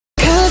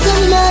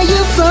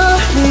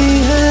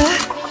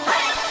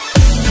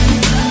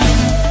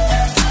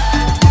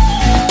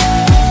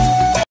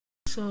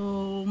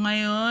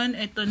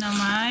ito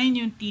naman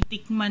yung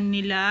titikman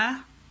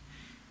nila.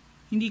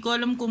 Hindi ko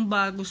alam kung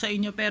bago sa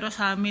inyo, pero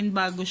sa amin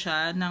bago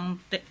siya.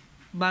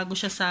 Bago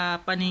siya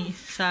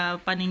sa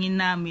paningin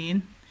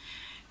namin.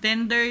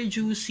 Tender,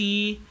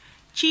 juicy,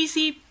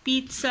 cheesy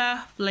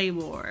pizza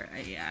flavor.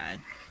 Ayan.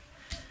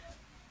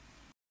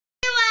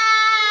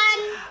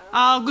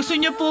 Gusto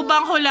nyo po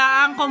bang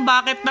hulaan kung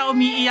bakit na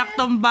umiiyak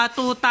tong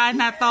batuta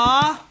na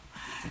to?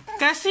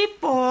 Kasi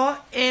po,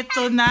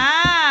 ito na.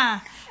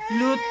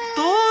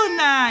 Luto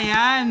na.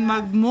 Yan.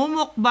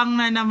 Magmumukbang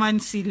na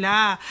naman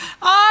sila.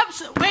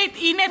 Oops! Wait!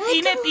 Init.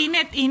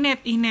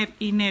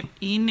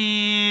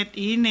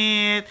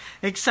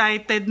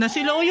 Excited na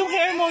sila. Oh, yung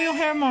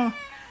hair mo.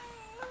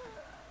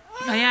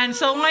 Ayan.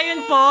 So,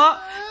 ngayon po,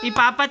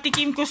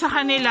 ipapatikim ko sa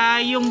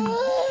kanila yung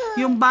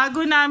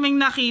bago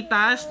naming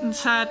nakita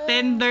sa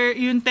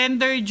yung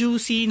tender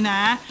juicy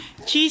na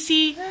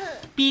cheesy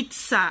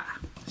pizza.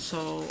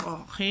 So,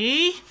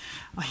 okay.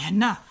 Ayan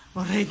na.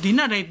 Oh, ready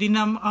na. Dali.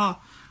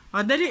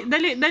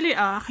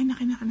 Akin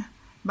na.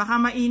 Baka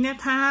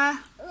mainit, ha?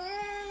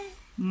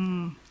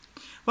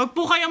 Wag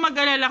po kayong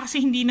mag-alala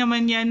kasi hindi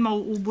naman yan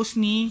mauubos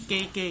ni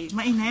KK.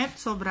 Mainit?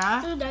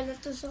 Sobra?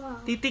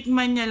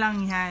 Titikman niya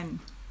lang yan.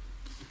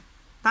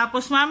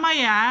 Tapos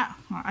mamaya,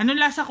 anong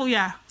lasa,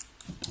 kuya?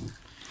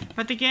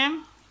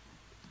 Patikim?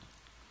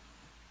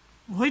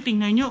 Hoy,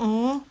 tingnan nyo,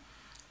 oh.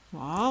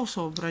 Wow,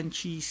 sobrang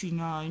cheesy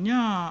nga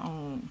niya.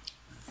 Oh.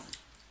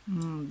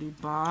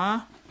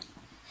 Diba?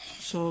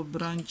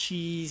 Sobrang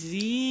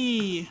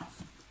cheesy.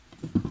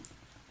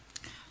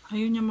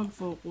 Ayaw niya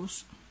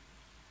mag-focus.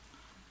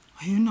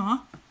 Ayun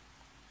na.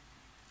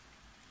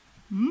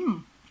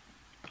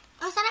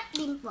 Sarap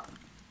din po.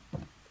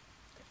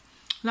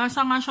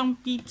 Lasa nga siyang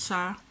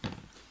pizza.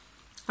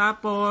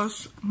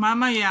 Tapos,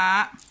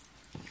 mamaya,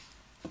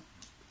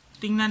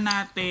 tingnan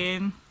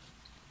natin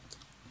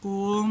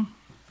kung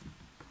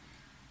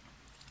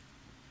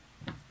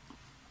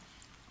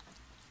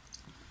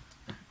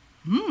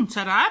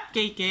sarap,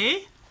 KK.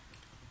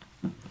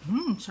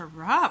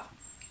 Sarap.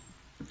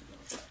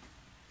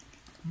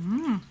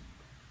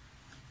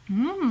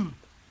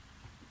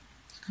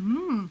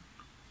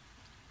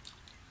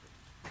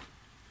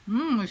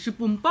 May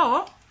sipon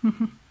pa, oh.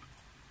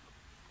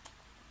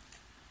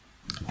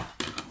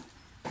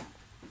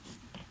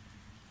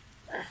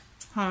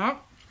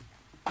 Harap.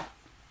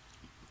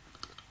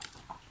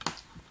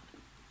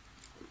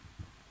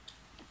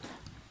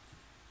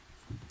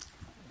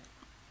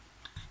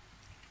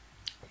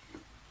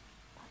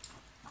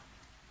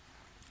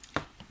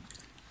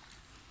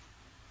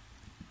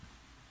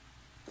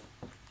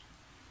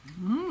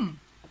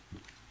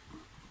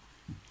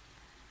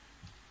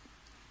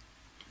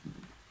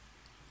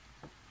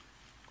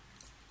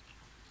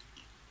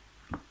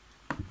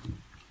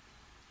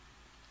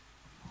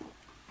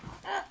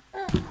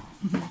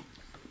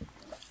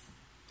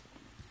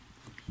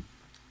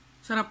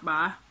 Sarap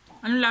ba?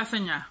 Anong lasa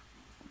niya?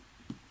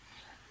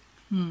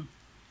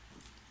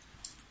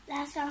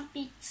 Lasang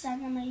pizza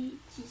na may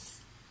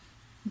cheese.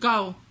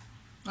 Ikaw?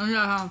 Ano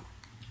lasa?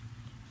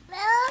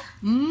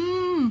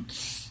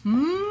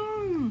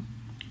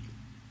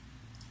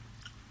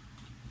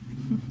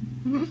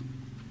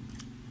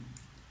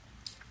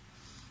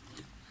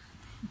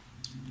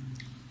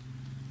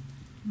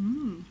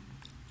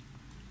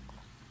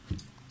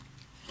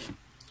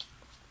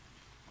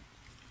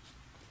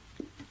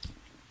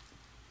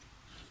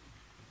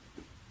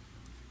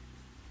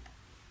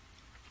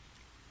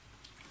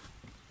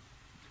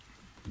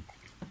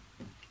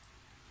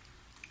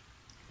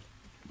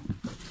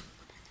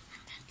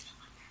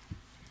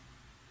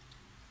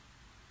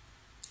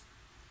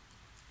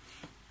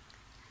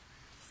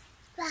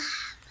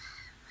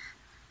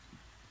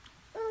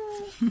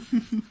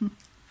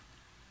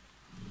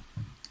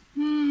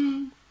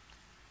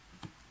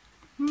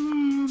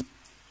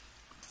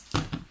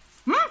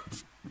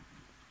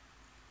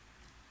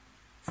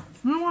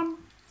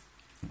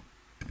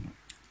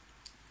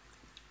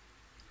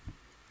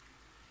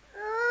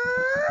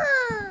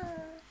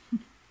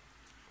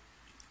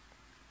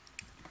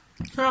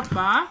 Sarap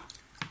ba?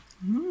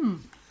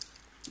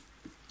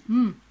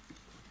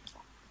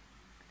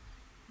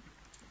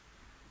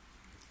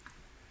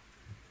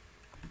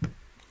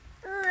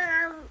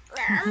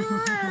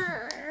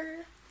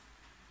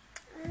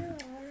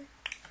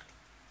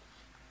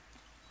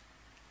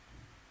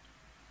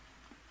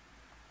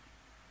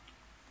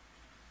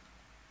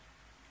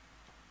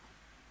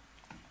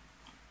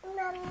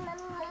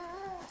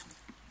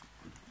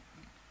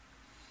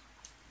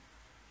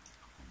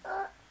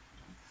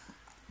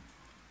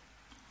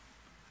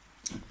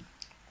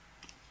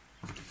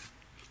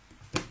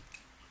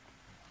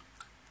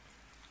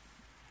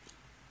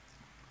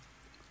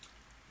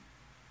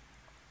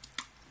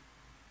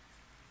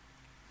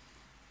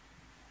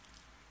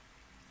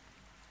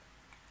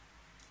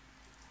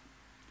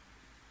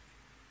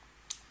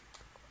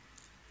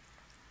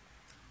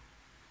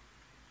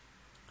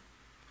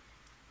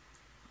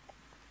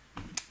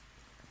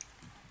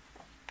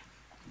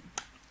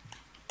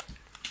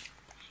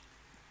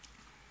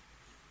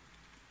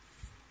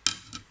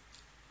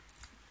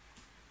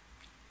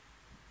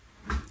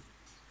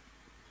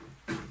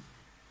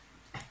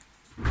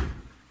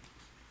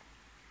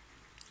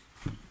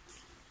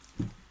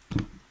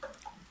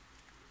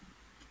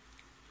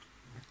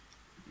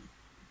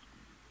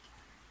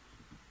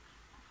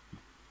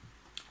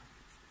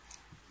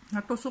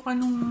 Natusok ka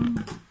nung...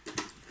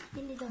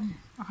 Tinidor.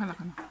 Akala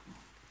ka na.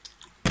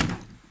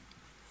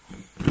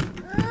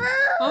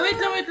 Oh,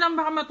 wait lang.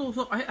 Baka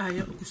matusok. Ay,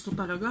 ayaw. Gusto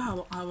talaga.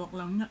 Hawak-hawak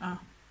lang niya, ah.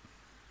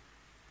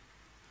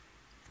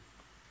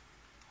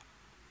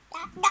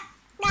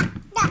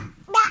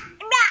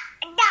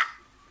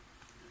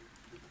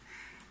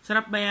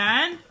 Sarap ba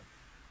yan?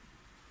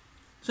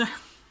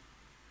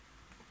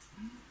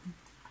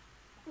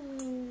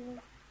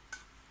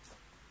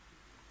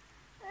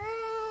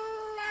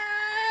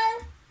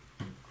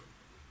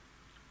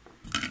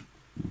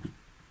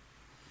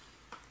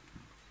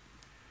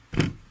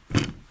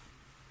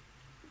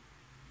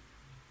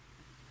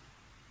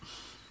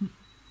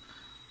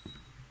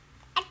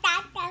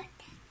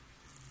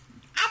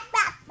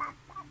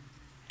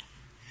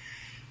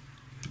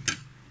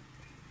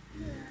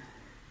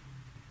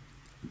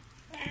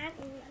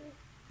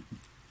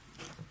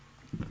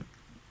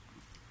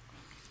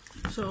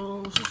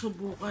 So,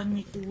 susubukan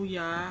ni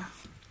Kuya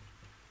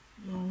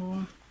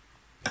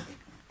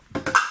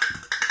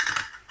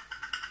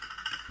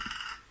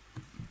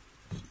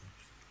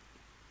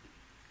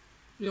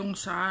yung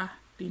sa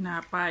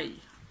tinapay.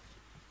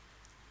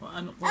 O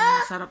ano kung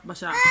masarap ba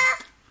siya.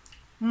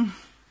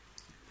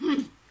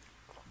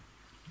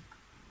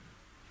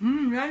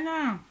 Yan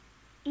na.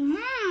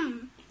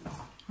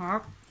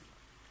 Harap.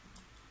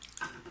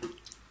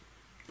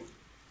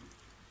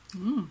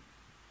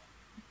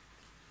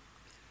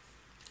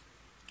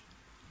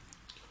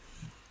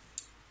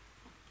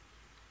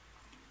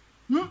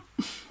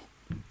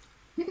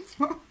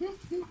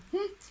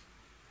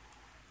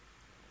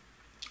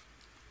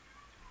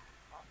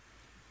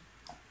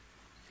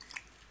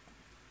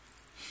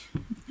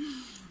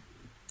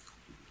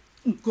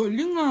 Ang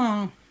galing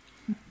ah.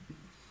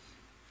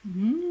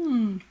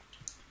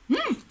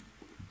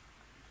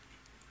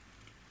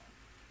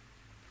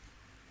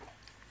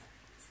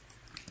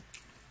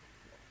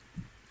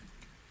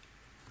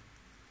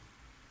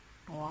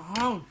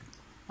 Wow.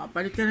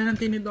 Papalit ka na ng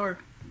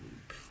tinidor.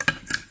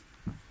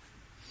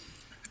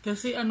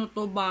 Kasi ano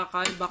to,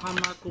 bakal, baka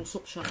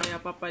matusok siya,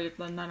 kaya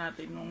papalitan na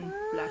natin ng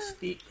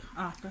plastic.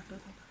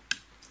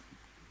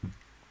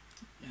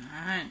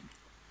 Yan.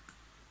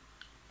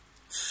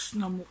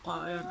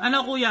 Namukha yan.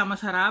 Ano kuya,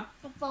 masarap?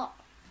 Opo.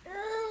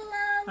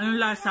 Anong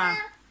lasa?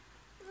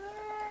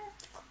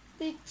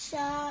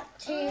 Pizza,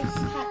 cheese,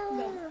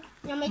 hotdog.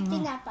 Na may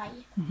tinapay.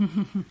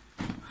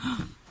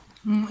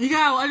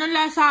 Ikaw, anong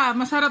lasa?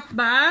 Masarap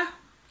ba?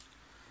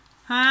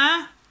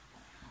 Ha?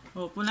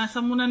 O,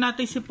 punasan muna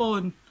natin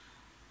sipon.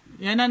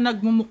 Yan ang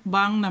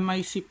nagmumukbang na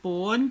may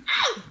sipon.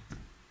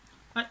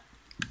 Ay.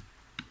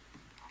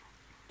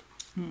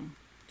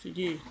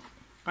 Sige.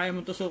 Kaya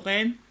mo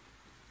tusukin?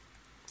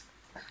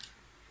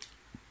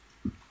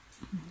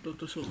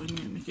 Tutusukin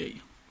niya,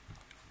 Nikei.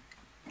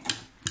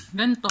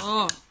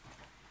 Ganito.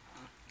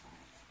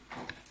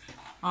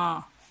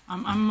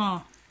 Am mo.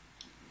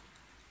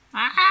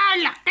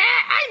 Laki!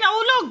 Ay,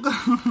 naulog!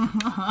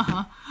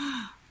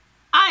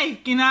 Ay,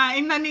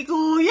 kinain na ni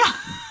Kuya.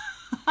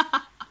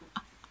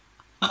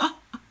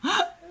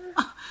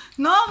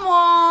 No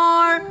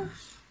more!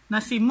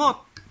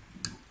 Nasimot.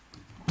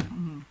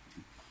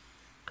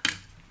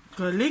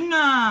 Galing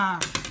ah.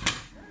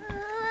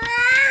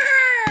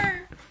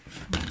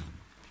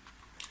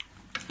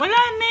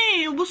 Wala na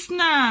eh. Ubus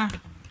na.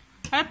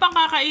 Ay, pang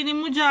kakainin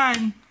mo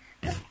dyan.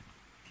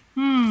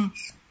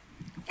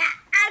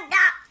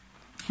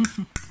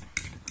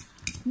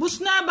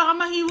 Ubus na. Baka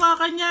mahiwa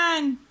ka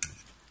niyan.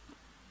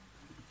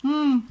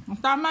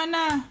 Tama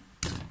na.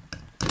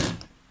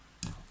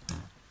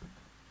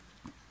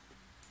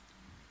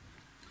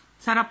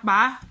 Sarap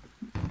ba?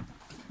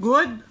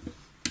 Good?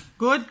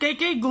 Good,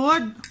 KK?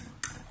 Good?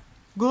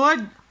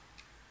 Good?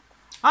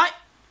 Ay!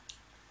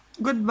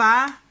 Good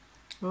ba?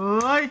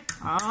 Uy!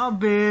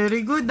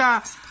 Very good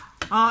ah.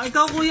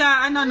 Ikaw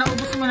kuya, ano,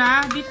 naubos mo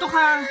na? Dito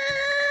ka.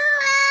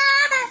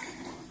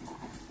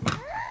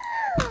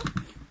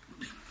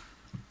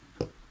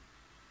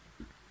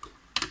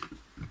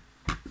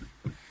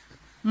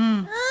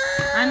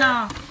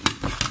 Ano?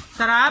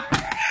 Sarap?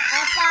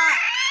 Opo.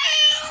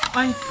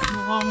 Ay,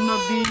 mukhang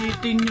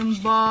nabitin yung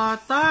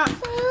bata.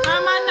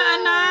 Tama na,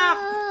 anak.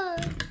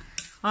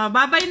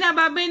 Babay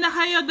na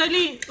kayo.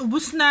 Dali,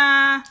 ubus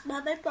na.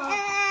 Bye-bye po.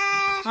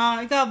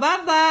 Ikaw,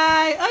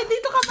 bye-bye. Ay,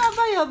 dito ka,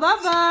 bye-bye.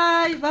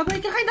 Bye-bye. Bye-bye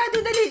ka kay daddy,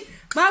 dali.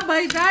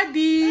 Bye-bye,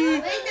 daddy.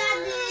 Bye,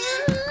 daddy.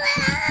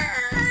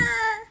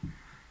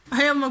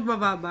 Ayaw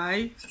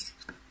magbababay.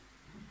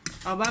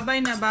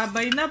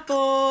 Bye-bye na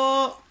po.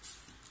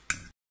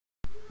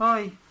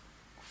 Hoy,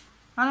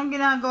 anong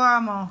ginagawa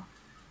mo?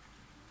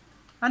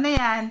 Ano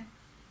yan?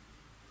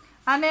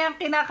 Ano yung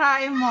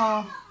kinakain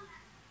mo?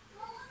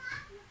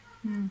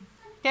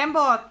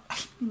 Kembot!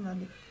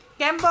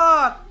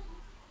 Kembot!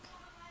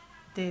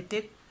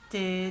 Titit.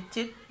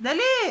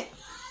 Dali!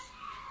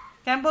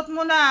 Kembot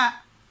muna!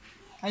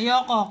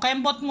 Ayoko.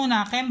 Kembot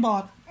muna.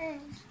 Kembot.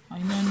 Ay,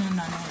 no.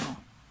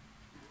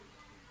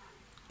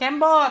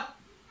 Kembot!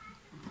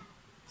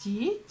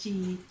 Chi.